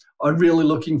service, I'm really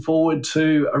looking forward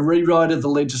to a rewrite of the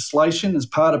legislation as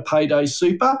part of Payday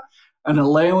Super and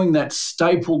allowing that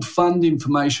stapled fund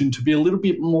information to be a little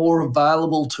bit more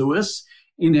available to us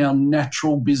in our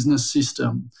natural business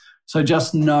system. So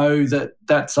just know that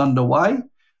that's underway.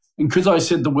 And because I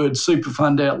said the word super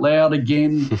fund out loud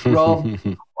again, Rob,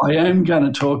 I am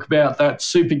going to talk about that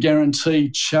super guarantee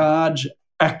charge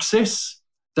access,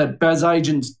 that BAS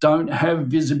agents don't have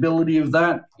visibility of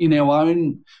that in our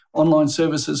own online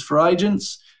services for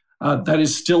agents. That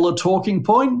is still a talking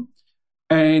point,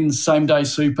 and same-day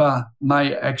super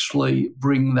may actually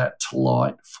bring that to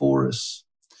light for us.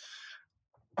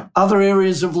 Other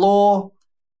areas of law,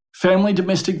 family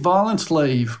domestic violence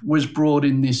leave was brought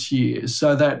in this year.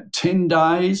 So that 10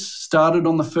 days started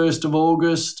on the 1st of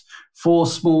August for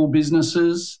small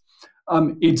businesses.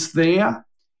 It's there.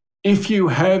 If you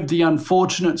have the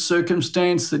unfortunate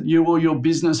circumstance that you or your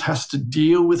business has to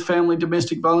deal with family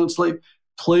domestic violence leave,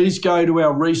 please go to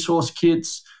our resource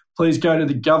kits. Please go to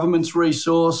the government's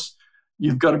resource.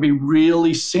 You've got to be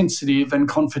really sensitive and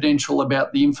confidential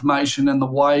about the information and the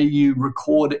way you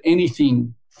record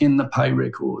anything in the pay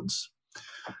records.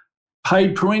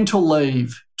 Paid parental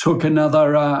leave took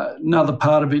another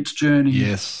part of its journey.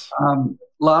 Yes.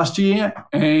 Last year,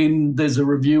 and there's a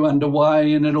review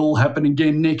underway, and it'll happen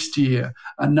again next year.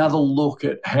 Another look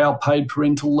at how paid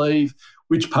parental leave,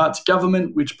 which part's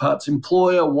government, which part's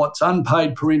employer, what's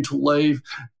unpaid parental leave.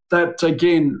 That,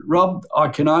 again, Rob, I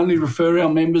can only refer our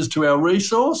members to our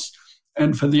resource.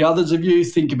 And for the others of you,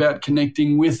 think about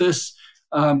connecting with us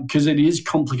because it is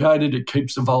complicated. It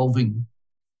keeps evolving.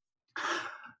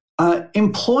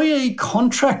 Employee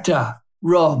contractor,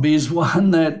 Rob, is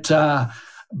one that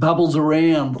bubbles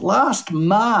around. Last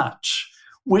March,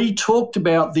 we talked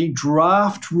about the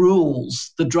draft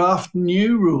rules, the draft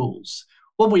new rules.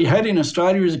 What we had in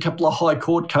Australia is a couple of high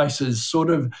court cases sort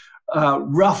of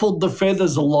ruffled the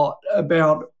feathers a lot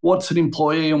about what's an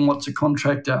employee and what's a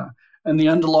contractor, and the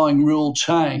underlying rule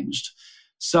changed.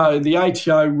 So the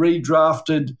ATO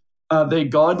redrafted their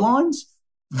guidelines.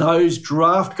 Those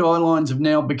draft guidelines have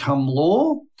now become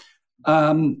law.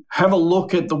 Have a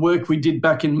look at the work we did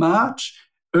back in March.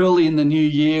 Early in the new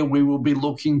year, we will be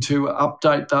looking to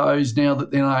update those now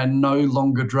that they are no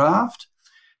longer draft.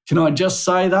 Can I just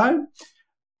say, though,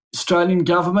 Australian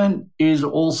government is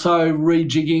also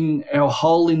rejigging our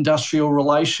whole industrial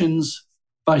relations,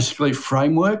 basically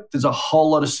framework. There's a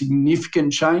whole lot of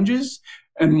significant changes,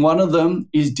 and one of them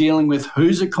is dealing with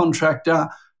who's a contractor,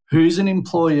 who's an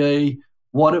employee,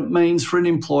 what it means for an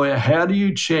employer, how do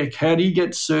you check, how do you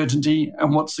get certainty,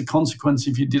 and what's the consequence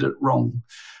if you did it wrong.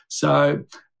 So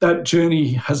that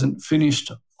journey hasn't finished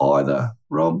either,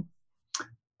 Rob.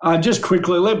 Just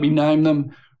quickly, let me name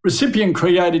them.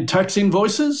 Recipient-created tax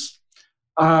invoices.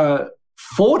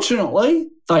 Fortunately,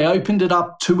 they opened it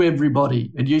up to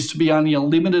everybody. It used to be only a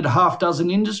limited half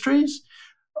dozen industries.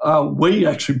 We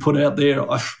actually put out there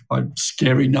a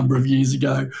scary number of years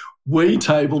ago, we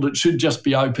tabled it should just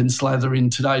be open slather in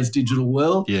today's digital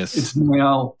world. Yes. It's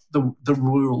now the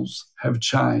rules have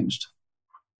changed.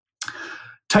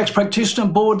 Tax Practitioner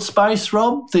Board space,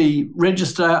 Rob, the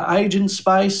register agent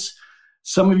space.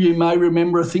 Some of you may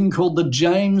remember a thing called the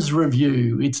James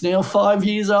Review. It's now 5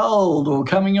 years old or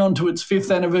coming on to its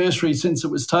 5th anniversary since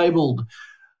it was tabled.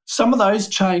 Some of those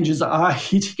changes are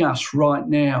hitting us right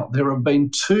now. There have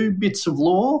been 2 bits of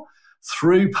law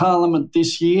through Parliament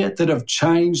this year that have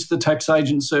changed the Tax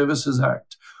Agent Services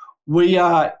Act. We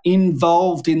are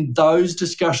involved in those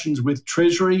discussions with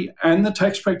Treasury and the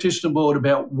Tax Practitioner Board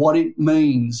about what it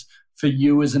means for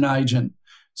you as an agent.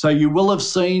 So you will have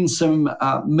seen some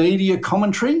media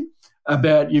commentary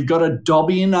about you've got to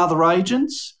dob in other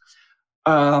agents.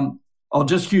 I'll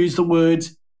just use the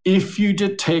words, if you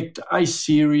detect a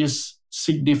serious,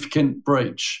 significant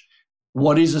breach.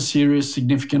 What is a serious,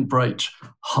 significant breach?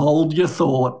 Hold your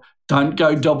thought. Don't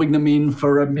go dobbing them in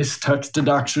for a missed tax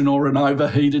deduction or an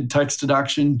overheated tax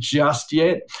deduction just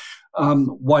yet.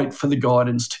 Wait for the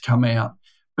guidance to come out.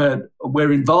 But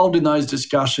we're involved in those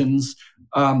discussions.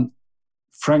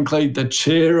 Frankly, the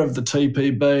chair of the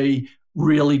TPB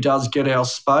really does get our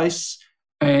space,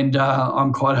 and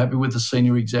I'm quite happy with the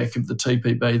senior exec of the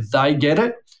TPB. They get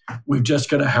it. We've just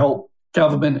got to help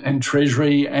government and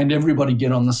Treasury and everybody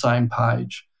get on the same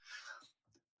page.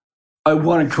 I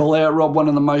want to call out, Rob, one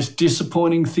of the most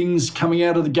disappointing things coming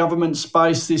out of the government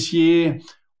space this year.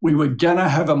 We were going to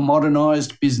have a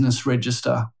modernised business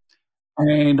register.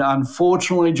 And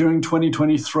unfortunately, during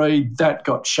 2023, that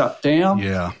got shut down.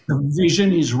 Yeah. The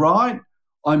vision is right.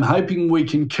 I'm hoping we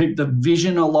can keep the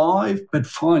vision alive, but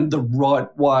find the right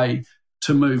way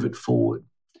to move it forward.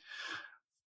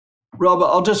 Robert,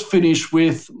 I'll just finish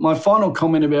with my final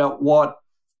comment about what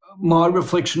my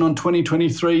reflection on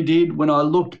 2023 did when I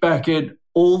looked back at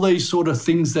all these sort of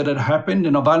things that had happened,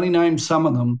 and I've only named some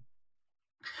of them.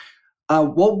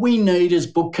 What we need as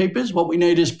bookkeepers, what we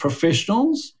need as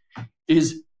professionals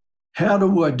is, how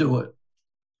do I do it?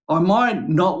 I might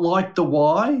not like the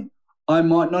why. I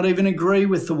might not even agree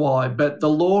with the why, but the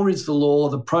law is the law.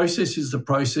 The process is the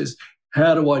process.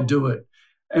 How do I do it?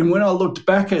 And when I looked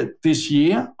back at this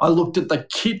year, I looked at the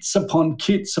kits upon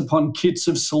kits upon kits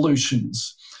of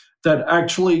solutions that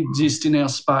actually exist in our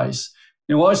space.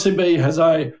 Now, ICB has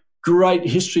a great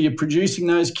history of producing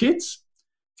those kits.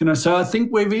 So I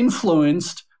think we've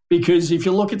influenced, because if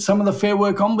you look at some of the Fair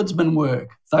Work Ombudsman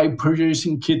work, they're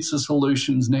producing kits of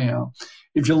solutions now.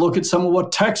 If you look at some of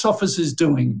what Tax Office is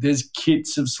doing, there's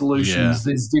kits of solutions,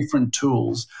 There's different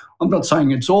tools. I'm not saying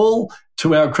it's all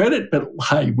to our credit, but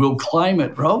hey, we'll claim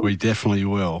it, Rob. We definitely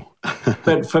will.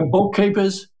 But for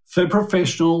bookkeepers, for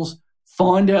professionals,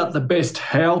 find out the best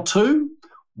how-to,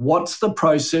 what's the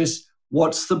process,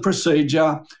 what's the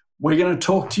procedure. We're going to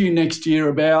talk to you next year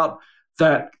about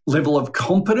that level of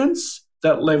competence,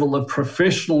 that level of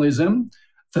professionalism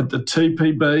that the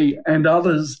TPB and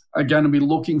others are going to be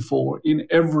looking for in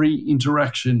every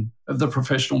interaction of the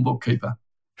professional bookkeeper.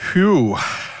 Phew.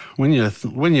 When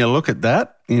you look at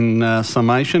that in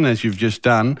summation, as you've just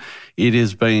done, it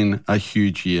has been a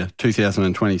huge year.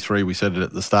 2023, we said it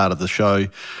at the start of the show,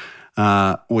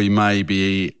 we may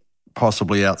be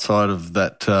possibly outside of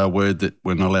that word that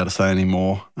we're not allowed to say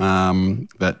anymore,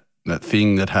 that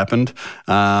thing that happened.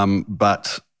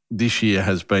 But this year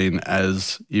has been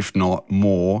as, if not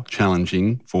more,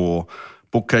 challenging for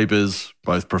bookkeepers,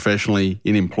 both professionally,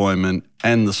 in employment,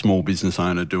 and the small business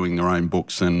owner doing their own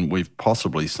books. And we've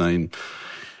possibly seen,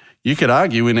 you could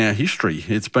argue, in our history,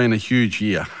 it's been a huge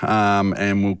year,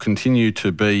 and will continue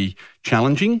to be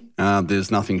challenging. There's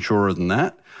nothing surer than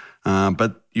that.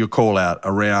 But your call out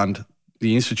around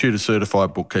the Institute of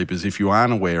Certified Bookkeepers, if you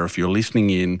aren't aware, if you're listening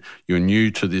in, you're new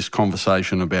to this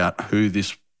conversation about who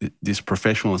this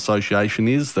professional association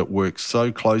is that works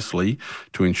so closely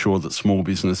to ensure that small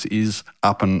business is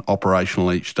up and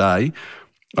operational each day,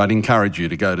 I'd encourage you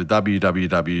to go to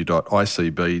www.icb.org.au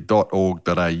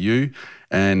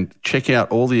and check out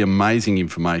all the amazing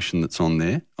information that's on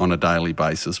there on a daily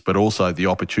basis, but also the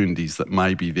opportunities that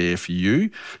may be there for you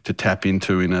to tap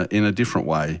into in a different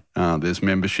way. There's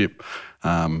membership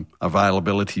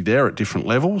availability there at different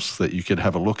levels that you could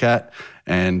have a look at,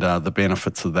 and the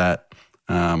benefits of that.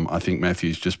 I think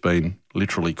Matthew's just been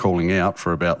literally calling out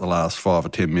for about the last 5 or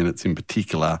 10 minutes in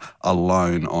particular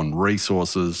alone on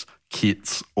resources,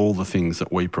 kits, all the things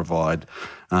that we provide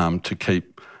to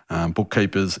keep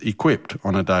bookkeepers equipped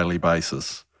on a daily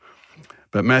basis.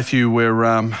 But Matthew,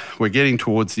 we're getting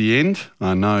towards the end.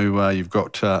 I know you've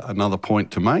got another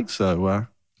point to make, so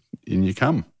in you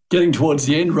come. Getting towards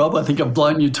the end, Rob. I think I've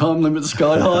blown your time limit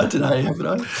sky high today, haven't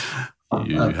I?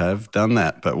 You have done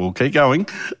that, but we'll keep going.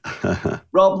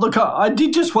 Rob, look, I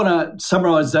did just want to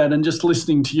summarise that, and just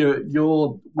listening to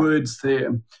your words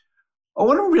there, I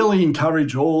want to really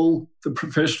encourage all the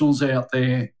professionals out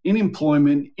there in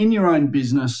employment, in your own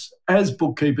business, as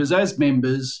bookkeepers, as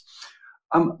members,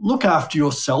 look after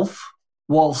yourself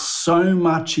while so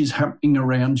much is happening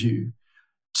around you.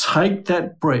 Take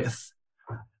that breath.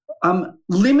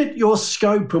 Limit your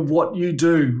scope of what you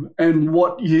do and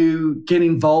what you get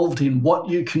involved in, what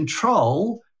you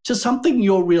control, to something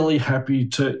you're really happy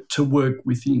to work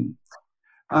within.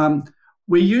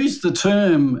 We used the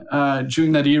term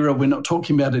during that era, we're not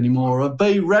talking about anymore, of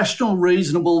be rational,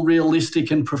 reasonable,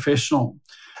 realistic and professional.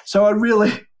 So I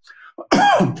really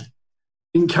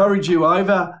encourage you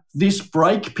over this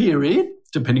break period,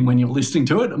 depending when you're listening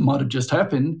to it, it might have just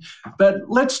happened, but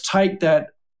let's take that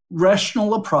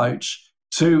rational approach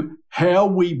to how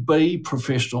we be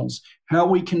professionals, how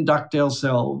we conduct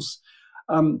ourselves.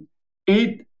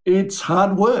 It it's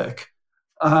hard work.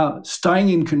 Staying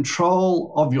in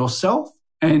control of yourself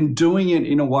and doing it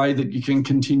in a way that you can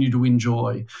continue to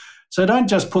enjoy. So don't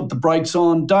just put the brakes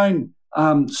on. Don't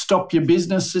stop your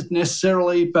business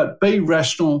necessarily, but be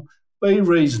rational, be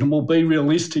reasonable, be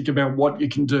realistic about what you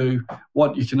can do,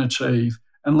 what you can achieve,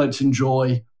 and let's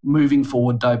enjoy moving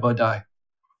forward day by day.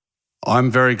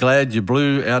 I'm very glad you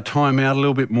blew our time out a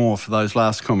little bit more for those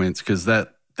last comments, because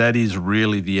that is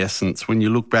really the essence. When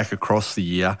you look back across the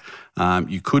year,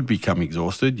 you could become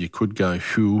exhausted. You could go,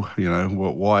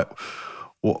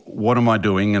 what am I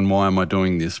doing and why am I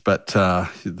doing this? But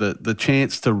the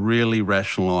chance to really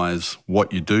rationalise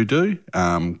what you do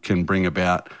can bring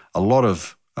about a lot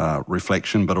of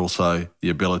reflection, but also the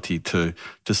ability to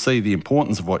see the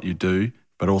importance of what you do,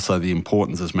 but also the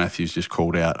importance, as Matthew's just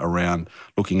called out, around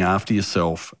looking after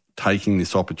yourself, taking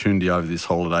this opportunity over this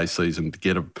holiday season to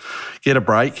get a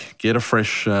break, get a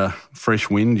fresh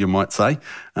wind, you might say,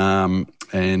 and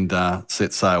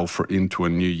set sail into a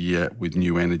new year with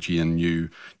new energy and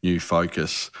new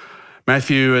focus.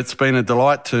 Matthew, it's been a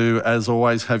delight to, as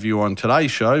always, have you on today's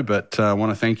show, but I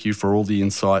want to thank you for all the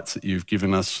insights that you've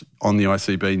given us on the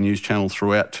ICB News Channel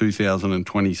throughout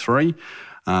 2023.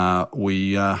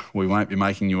 We won't be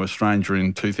making you a stranger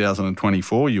in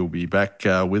 2024. You'll be back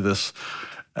with us,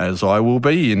 as I will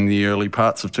be, in the early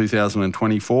parts of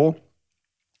 2024.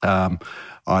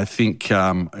 I think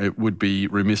it would be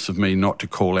remiss of me not to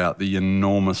call out the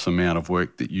enormous amount of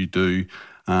work that you do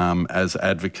as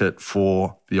advocate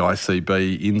for the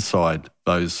ICB inside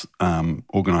those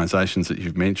organisations that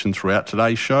you've mentioned throughout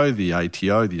today's show, the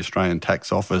ATO, the Australian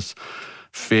Tax Office,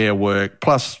 Fair Work,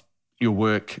 plus your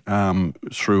work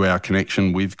through our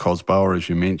connection with COSBOA, as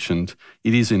you mentioned.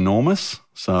 It is enormous.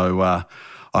 So I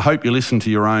hope you listen to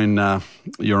your own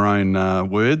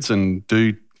words and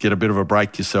do get a bit of a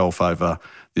break yourself over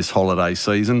this holiday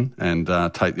season and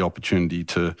take the opportunity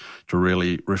to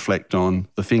really reflect on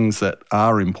the things that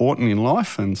are important in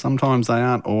life, and sometimes they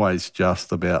aren't always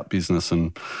just about business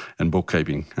and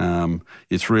bookkeeping.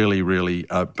 It's really, really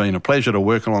been a pleasure to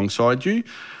work alongside you.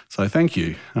 So thank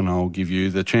you, and I'll give you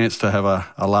the chance to have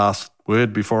a last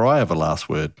word before I have a last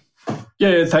word.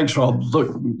 Yeah, thanks, Rob.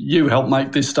 Look, you help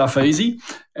make this stuff easy,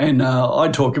 and I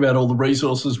talk about all the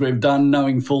resources we've done,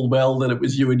 knowing full well that it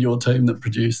was you and your team that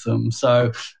produced them.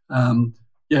 So,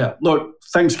 look,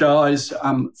 thanks, guys.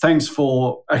 Thanks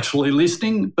for actually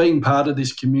listening, being part of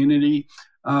this community.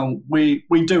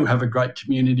 We do have a great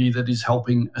community that is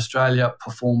helping Australia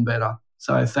perform better.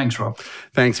 So thanks, Rob.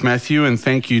 Thanks, Matthew, and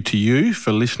thank you to you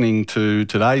for listening to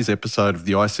today's episode of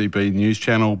the ICB News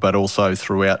Channel, but also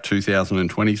throughout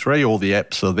 2023. All the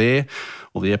apps are there.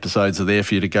 All the episodes are there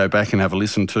for you to go back and have a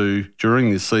listen to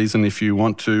during this season if you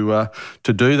want to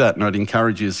do that. And I'd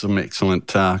encourage you some excellent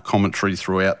commentary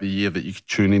throughout the year that you can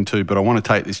tune into. But I want to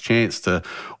take this chance to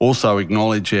also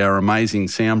acknowledge our amazing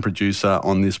sound producer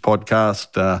on this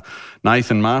podcast,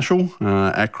 Nathan Marshall,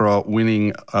 ACRA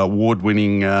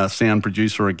award-winning sound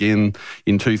producer again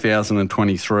in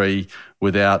 2023.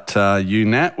 Without you,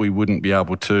 Nat, we wouldn't be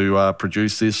able to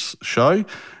produce this show.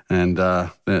 And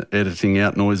editing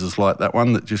out noises like that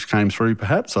one that just came through,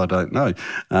 perhaps, I don't know.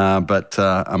 But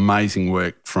amazing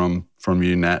work from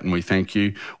you, Nat, and we thank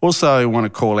you. Also want to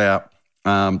call out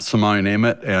Simone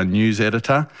Emmett, our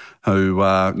newsletter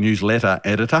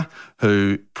editor,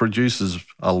 who produces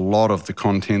a lot of the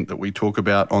content that we talk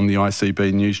about on the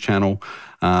ICB News Channel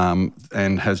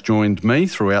and has joined me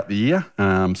throughout the year.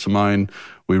 Simone,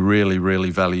 we really, really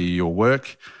value your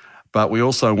work. But we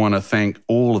also want to thank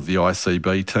all of the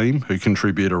ICB team who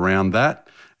contribute around that,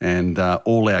 and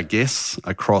all our guests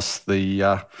across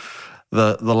the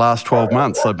last 12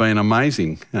 months. They've been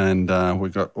amazing, and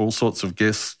we've got all sorts of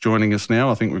guests joining us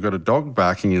now. I think we've got a dog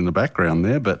barking in the background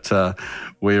there, but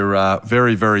we're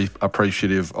very, very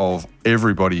appreciative of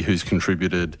everybody who's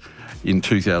contributed in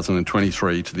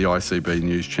 2023 to the ICB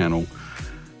News Channel.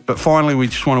 But finally, we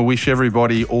just want to wish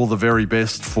everybody all the very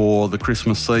best for the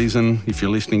Christmas season. If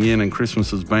you're listening in and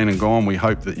Christmas has been and gone, we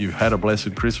hope that you've had a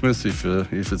blessed Christmas. If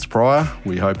it's prior,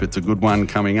 we hope it's a good one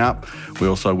coming up. We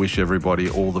also wish everybody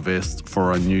all the best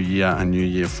for a new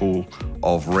year full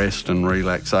of rest and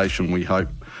relaxation, we hope,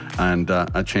 and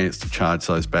a chance to charge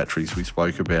those batteries we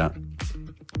spoke about.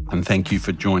 And thank you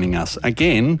for joining us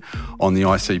again on the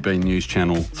ICB News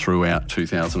Channel throughout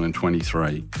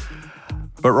 2023.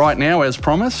 But right now, as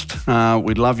promised,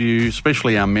 we'd love you,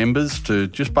 especially our members, to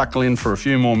just buckle in for a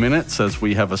few more minutes as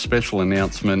we have a special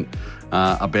announcement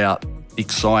about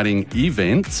exciting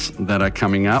events that are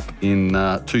coming up in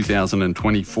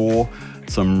 2024.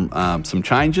 Some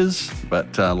changes,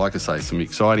 but like I say, some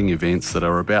exciting events that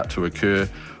are about to occur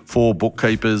for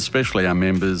bookkeepers, especially our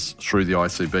members, through the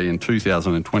ICB in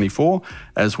 2024,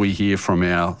 as we hear from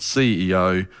our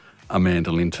CEO,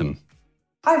 Amanda Linton.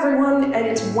 Hi everyone, and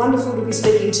it's wonderful to be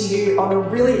speaking to you on a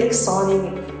really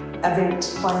exciting event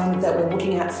plan that we're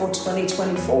looking at for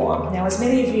 2024. Now, as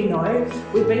many of you know,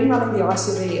 we've been running the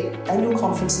ICB annual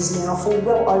conferences now for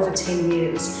well over 10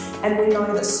 years, and we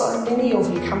know that so many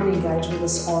of you come and engage with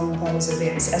us on those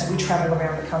events as we travel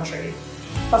around the country.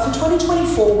 But for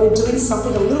 2024, we're doing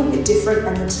something a little bit different,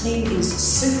 and the team is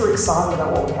super excited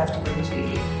about what we have to bring to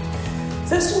you.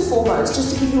 First and foremost,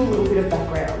 just to give you a little bit of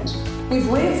background, we've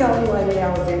reevaluated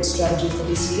our event strategy for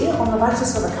this year on the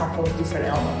basis of a couple of different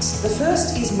elements. The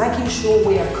first is making sure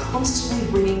we are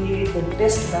constantly bringing you the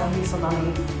best value for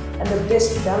money and the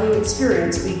best value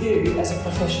experience for you as a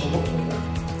professional bookkeeper.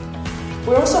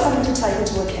 We're also having to take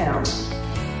into account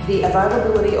the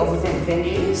availability of event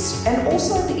venues and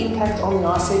also the impact on the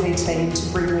ICB team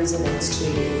to bring these events to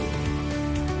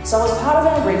you. So as part of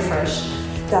our refresh,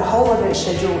 the whole event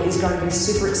schedule is going to be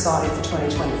super exciting for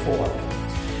 2024.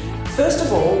 First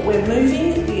of all, we're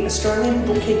moving the Australian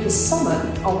Bookkeepers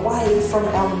Summit away from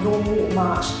our normal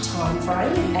March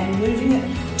timeframe and moving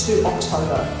it to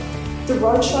October. The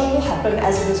roadshow will happen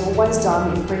as it has always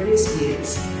done in previous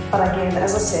years, but again,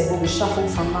 as I said, will be shuffled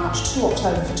from March to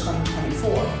October for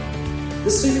 2024. The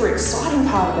super exciting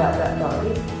part about that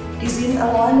though is in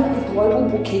alignment with Global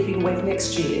Bookkeeping Week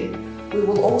next year, we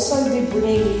will also be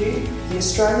bringing you the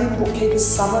Australian Bookkeepers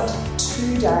Summit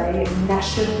 2-day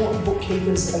National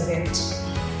Bookkeepers event.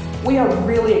 We are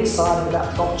really excited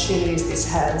about the opportunities this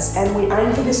has, and we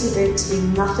aim for this event to be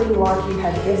nothing like you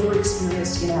have ever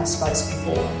experienced in our space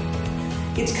before.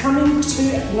 It's coming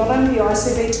to not only the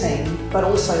ICB team, but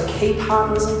also key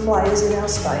partners and players in our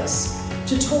space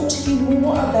to talk to you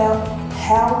more about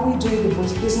how we do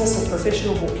the business of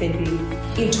professional bookkeeping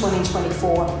in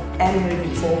 2024 and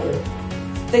moving forward.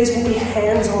 These will be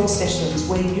hands-on sessions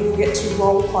where you will get to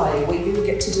role play, where you will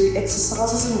get to do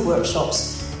exercises and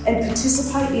workshops and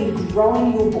participate in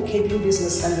growing your bookkeeping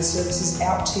business and the services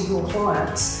out to your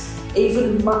clients,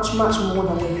 even much more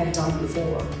than we have done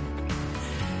before.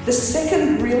 The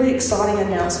second really exciting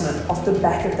announcement off the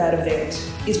back of that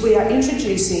event is we are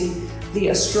introducing the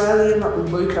Australian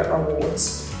Luca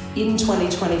Awards in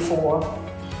 2024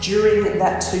 during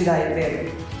that 2-day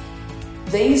event.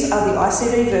 These are the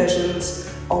ICB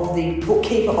versions of the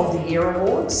Bookkeeper of the Year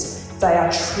Awards. They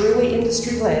are truly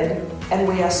industry-led, and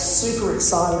we are super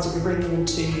excited to be bringing them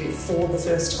to you for the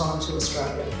first time to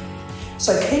Australia.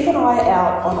 So keep an eye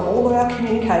out on all of our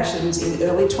communications in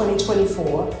early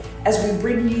 2024 as we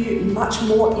bring you much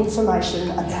more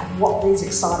information about what these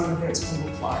exciting events will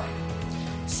look like.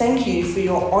 Thank you for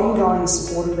your ongoing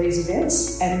support of these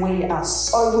events, and we are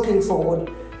so looking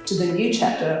forward to the new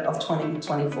chapter of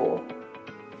 2024.